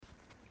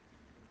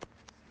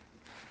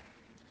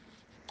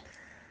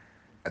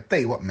I tell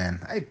you what,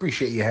 man. I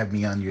appreciate you having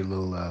me on your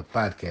little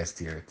podcast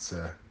here. It's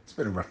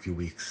been a rough few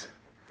weeks.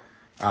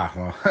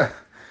 Well,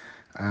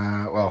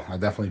 I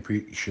definitely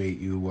appreciate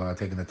you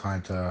taking the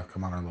time to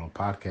come on our little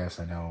podcast.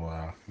 I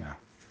know,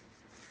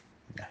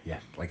 yeah.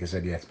 Like I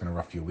said, yeah, it's been a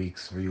rough few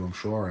weeks for you, I'm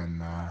sure.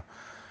 And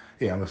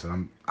yeah,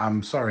 listen,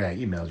 I'm sorry I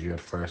emailed you at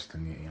first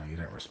and you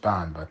didn't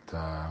respond, but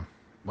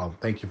well,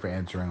 thank you for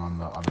answering on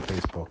the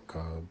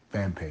Facebook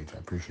fan page. I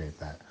appreciate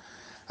that.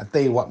 I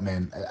tell you what,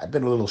 man, I've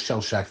been a little shell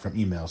shocked from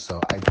emails,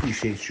 so I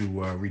appreciate you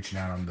reaching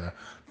out on the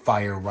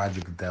Fire Roger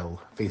Goodell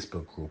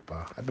Facebook group.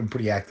 I've been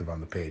pretty active on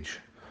the page.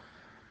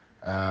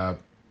 Uh,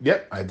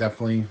 yep, I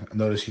definitely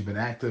noticed you've been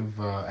active.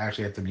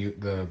 Actually, I have to mute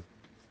the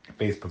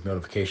Facebook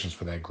notifications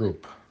for that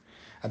group.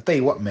 I tell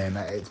you what, man,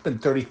 it's been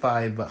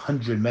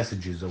 3,500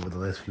 messages over the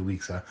last few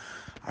weeks.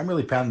 I'm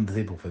really pounding the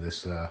table for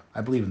this.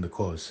 I believe in the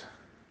cause.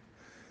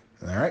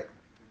 All right,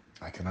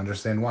 I can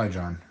understand why,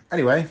 John.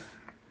 Anyway,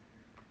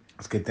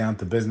 let's get down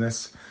to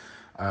business.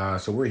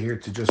 So we're here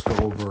to just go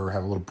over,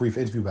 have a little brief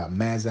interview about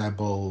Mazat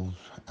Bowl.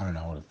 I don't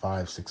know,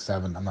 5, 6,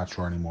 7. I'm not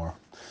sure anymore.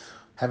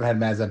 Haven't had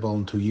Mazat Bowl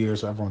in 2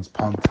 years, so everyone's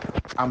pumped.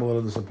 I'm a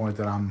little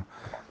disappointed. I'm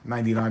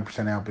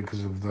 99% out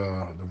because of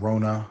the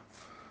Rona.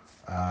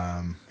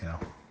 You know,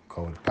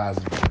 COVID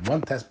positive.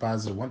 One test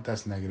positive, one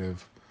test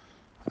negative.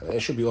 It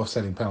should be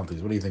offsetting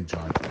penalties. What do you think,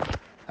 John?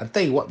 I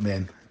tell you what,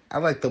 man. I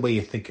like the way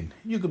you're thinking.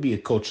 You could be a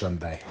coach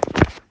someday.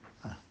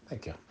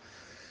 Thank you.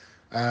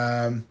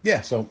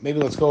 Yeah, so maybe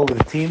let's go over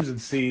the teams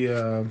and see,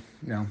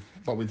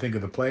 what we think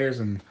of the players.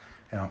 And,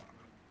 you know,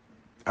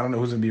 I don't know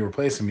who's going to be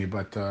replacing me,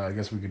 but I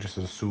guess we could just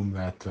assume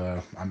that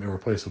I'm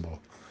irreplaceable.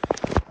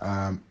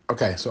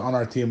 Okay, so on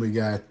our team, we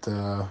got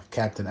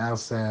Captain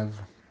Alsav,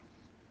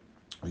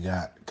 we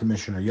got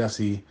Commissioner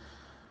Yussi,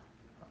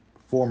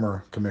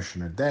 former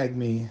Commissioner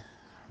Dagme,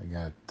 we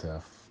got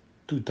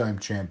two-time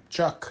champ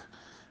Chuck,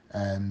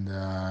 and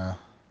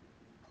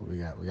we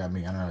got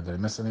me. I don't know. Did I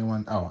miss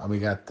anyone? Oh, and we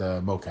got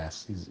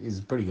Mocas. He's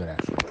pretty good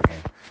actually at the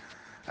game.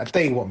 I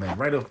tell you what, man.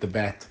 Right off the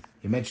bat,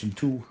 you mentioned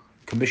two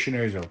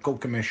commissioners or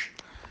co-commish.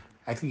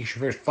 I think you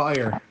should first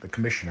fire the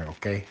commissioner.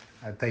 Okay.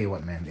 I tell you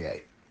what, man. Yeah,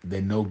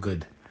 they're no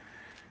good.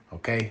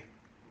 Okay.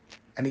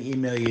 Any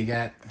email you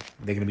got,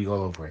 they're gonna be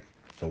all over it.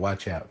 So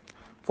watch out.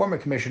 Former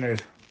commissioners,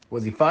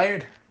 was he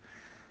fired?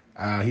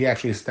 He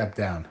actually stepped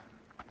down.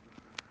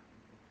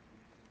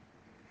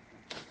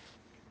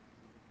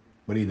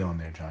 What are you doing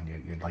there, John?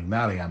 You're like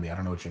nodding at me. I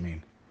don't know what you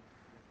mean.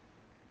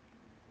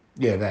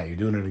 Yeah, that. You're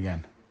doing it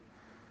again.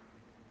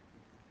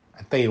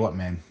 I tell you what,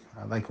 man.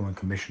 I like when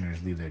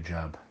commissioners leave their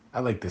job. I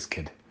like this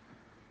kid.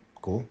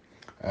 Cool.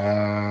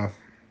 Uh,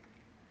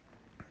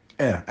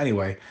 yeah.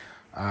 Anyway,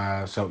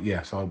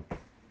 so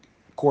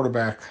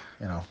quarterback.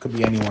 Could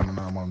be anyone. I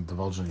don't want to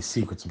divulge any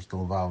secrets. I'm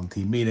still involved in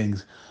team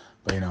meetings,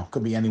 but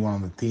could be anyone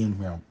on the team.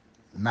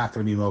 Not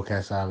going to be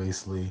Mocas,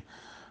 obviously.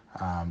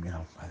 I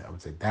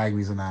would say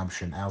Dagby's an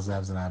option.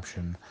 Alzav's an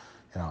option.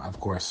 Of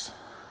course,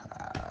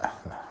 they're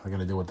going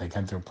to do what they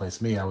can to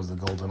replace me. I was the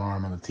golden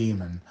arm on the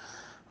team, and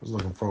I was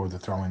looking forward to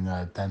throwing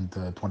 10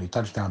 to 20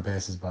 touchdown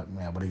passes, but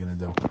yeah, what are you going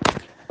to do?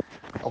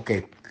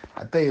 Okay,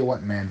 I tell you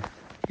what, man.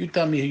 You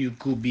tell me who your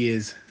QB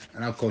is,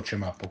 and I'll coach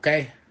him up,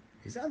 okay?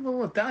 He's a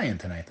little Italian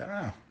tonight. I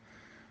don't know.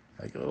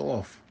 Like a little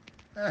off.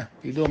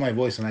 You do my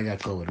voice and I got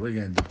COVID. What are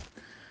you going to do?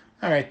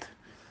 All right.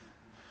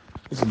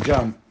 Listen,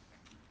 John,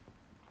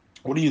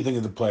 what do you think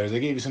of the players? I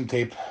gave you some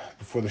tape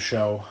before the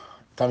show.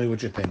 Tell me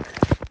what you think.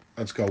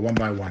 Let's go one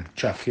by one.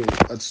 Chuck, here,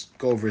 let's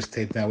go over his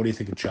tape now. What do you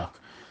think of Chuck?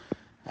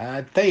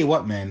 Tell you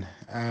what, man.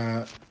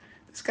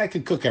 This guy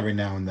can cook every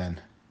now and then.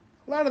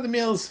 A lot of the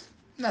meals,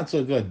 not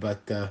so good, but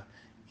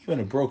even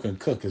a broken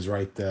cook is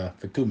right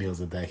for 2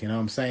 meals a day. You know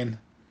what I'm saying?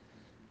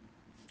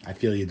 I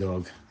feel you,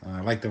 dog.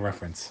 I like the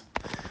reference.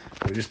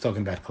 We're just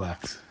talking about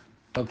clocks.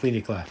 Don't clean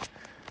your clock.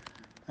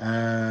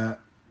 Uh,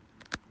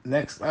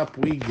 Next up,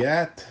 we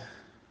got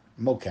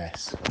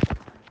Mocas.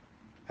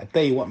 I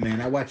tell you what, man.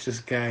 I watched this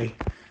guy.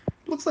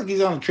 Looks like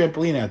he's on a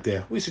trampoline out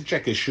there. We should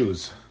check his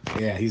shoes.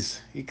 Yeah,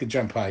 he could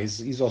jump high.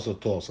 He's also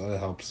tall, so that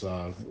helps.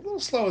 A little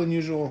slower than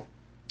usual.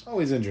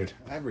 Always injured.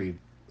 Every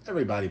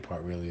body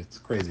part, really. It's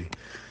crazy.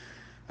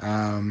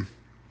 Um,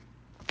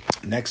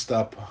 Next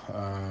up,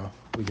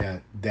 we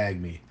got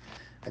Dagme.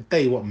 I tell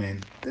you what,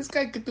 man. This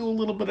guy could do a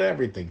little bit of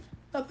everything.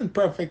 Nothing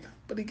perfect,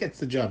 but he gets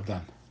the job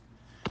done.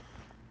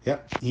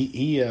 Yep,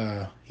 he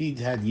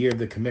had year of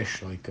the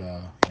commish, like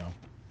the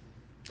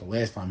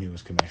last time he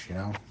was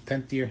commish.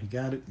 10th year, he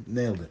got it,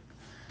 nailed it.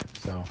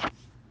 So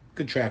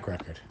good track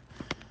record.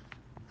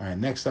 All right,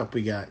 next up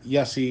we got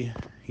Yussi.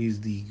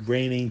 He's the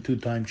reigning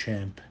two-time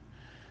champ,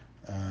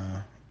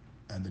 and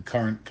the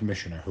current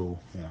commissioner. Who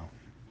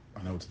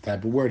I know it's a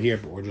type of word here,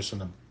 but we're just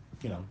in a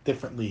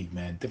different league,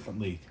 man, different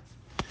league.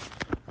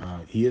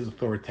 He is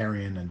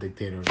authoritarian and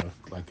dictator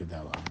like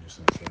Goodell. I'm just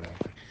gonna say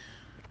that.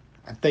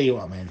 I tell you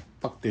what, man,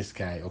 fuck this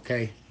guy,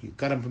 okay? You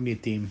cut him from your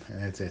team,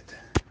 and that's it.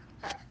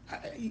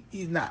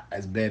 He's not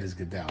as bad as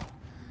Goodell.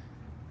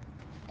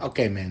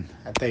 Okay, man,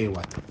 I tell you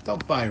what,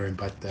 don't fire him,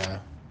 but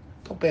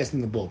don't pass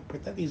him the ball.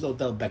 Pretend he's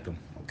Odell Beckham,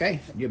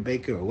 okay? And you're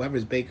Baker, or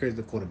whoever's Baker is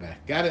the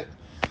quarterback. Got it?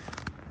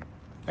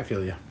 I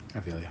feel you. I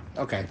feel you.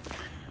 Okay.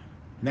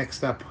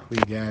 Next up, we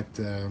got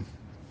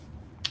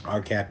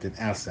our captain,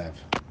 Alsav.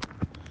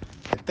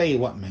 I tell you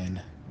what,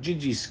 man.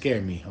 Gingies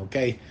scare me,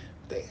 okay?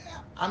 They,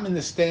 I'm in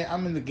the stand.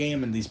 I'm in the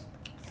game, and these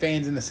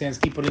fans in the stands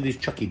keep putting these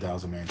Chucky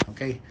dolls, man,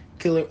 okay?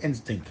 Killer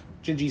instinct.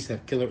 Gingies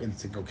have killer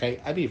instinct,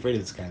 okay? I'd be afraid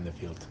of this guy in the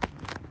field.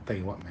 Tell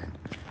you what, man.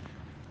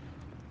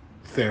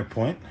 Fair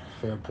point.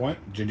 Fair point.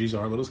 Gingies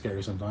are a little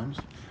scary sometimes.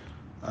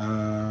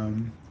 I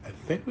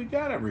think we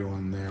got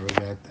everyone there. We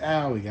got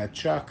Al, we got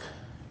Chuck,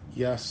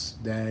 Yes,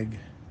 Dag,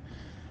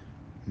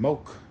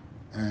 Moke,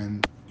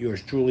 and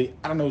yours truly.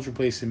 I don't know who's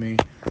replacing me.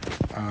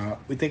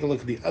 We take a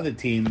look at the other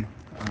team.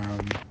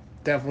 Um,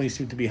 Definitely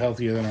seem to be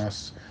healthier than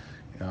us.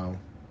 You know,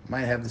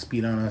 might have the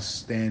speed on us.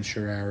 Stan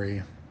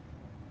Sherrari.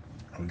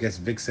 I guess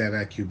Vic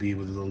Savat QB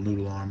with a little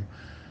noodle arm.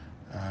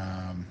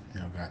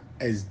 Got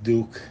Ez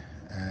Duke,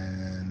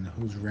 and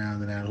who's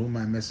rounding out? Who am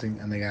I missing?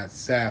 And they got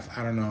Saf.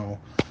 I don't know.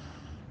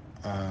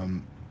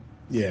 Um,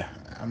 yeah,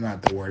 I'm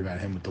not too worried about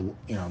him with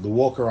the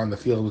Walker on the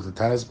field with the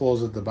tennis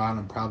balls at the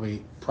bottom.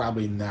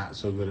 Probably not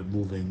so good at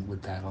moving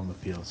with that on the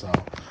field. So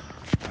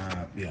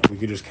we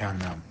could just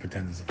count him out and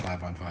pretend it's a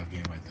 5-on-5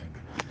 game. I think.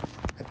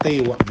 I tell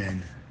you what,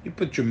 man. You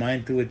put your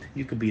mind to it,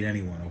 you could beat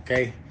anyone.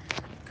 Okay.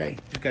 Okay.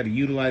 You got to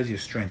utilize your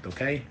strength.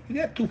 Okay. You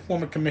got 2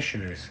 former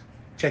commissioners.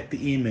 Check the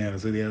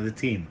emails of the other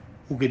team.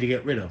 Who could you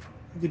get rid of?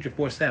 Who could you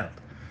force out?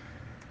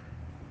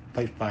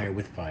 Fight fire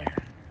with fire.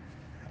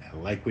 I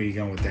like where you're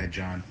going with that,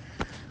 John.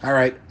 All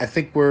right, I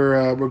think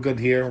we're good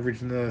here. We're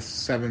reaching the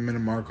 7-minute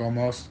mark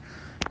almost.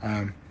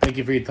 Thank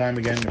you for your time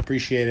again.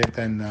 Appreciate it.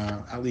 And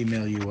I'll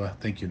email you a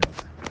thank you note.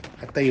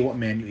 I tell you what,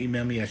 man. You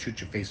email me, I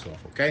shoot your face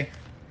off. Okay?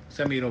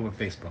 Send me it over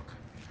Facebook.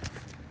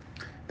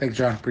 Thanks,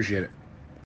 John. Appreciate it.